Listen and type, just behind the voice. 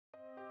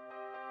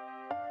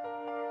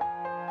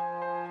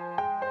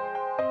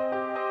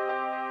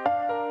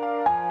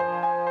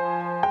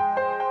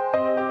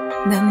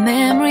The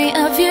memory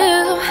of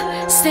you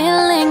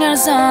still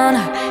lingers on,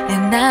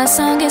 and that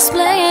song is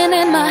playing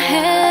in my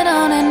head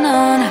on and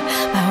on.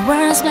 My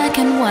words black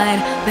and white,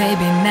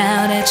 baby,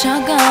 now that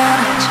you're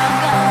gone.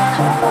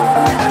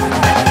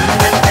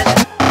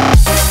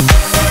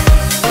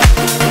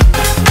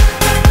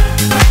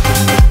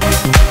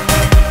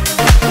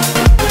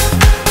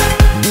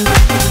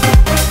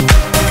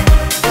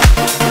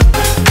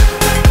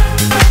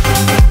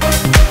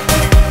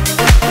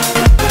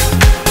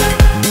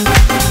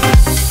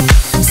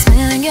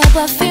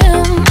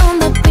 Perfume on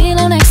the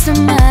pillow next to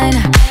mine,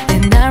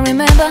 and I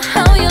remember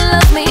how you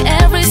loved me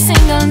every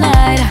single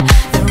night.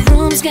 The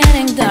room's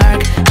getting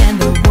dark and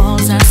the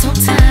walls are so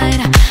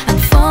tight. I'm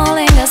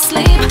falling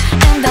asleep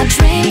and I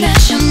dream that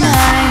you're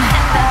mine.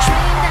 And I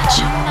dream that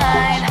you're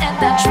mine.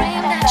 And I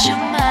dream that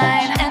you're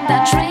mine. And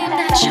I dream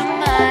that you're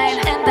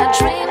mine. And I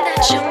dream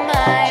that you're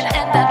mine.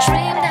 And I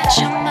dream that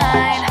you're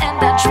mine.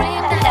 And I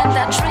dream that, and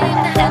I dream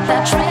that, and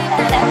I dream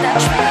that.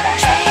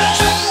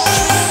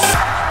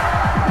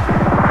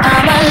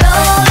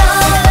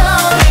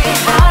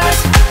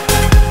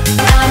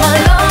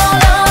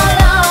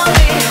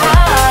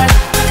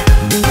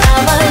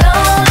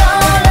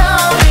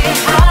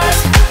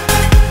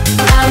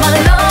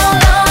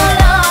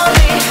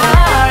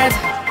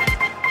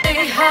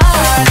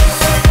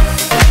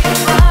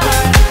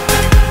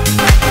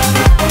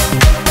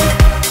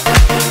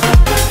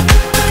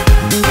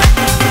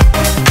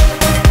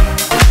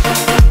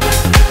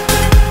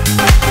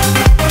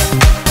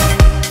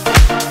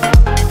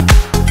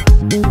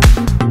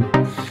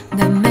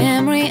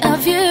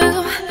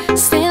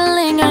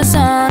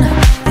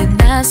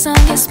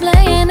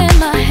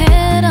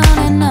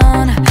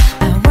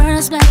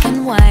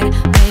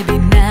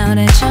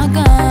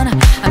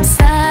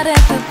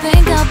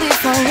 Think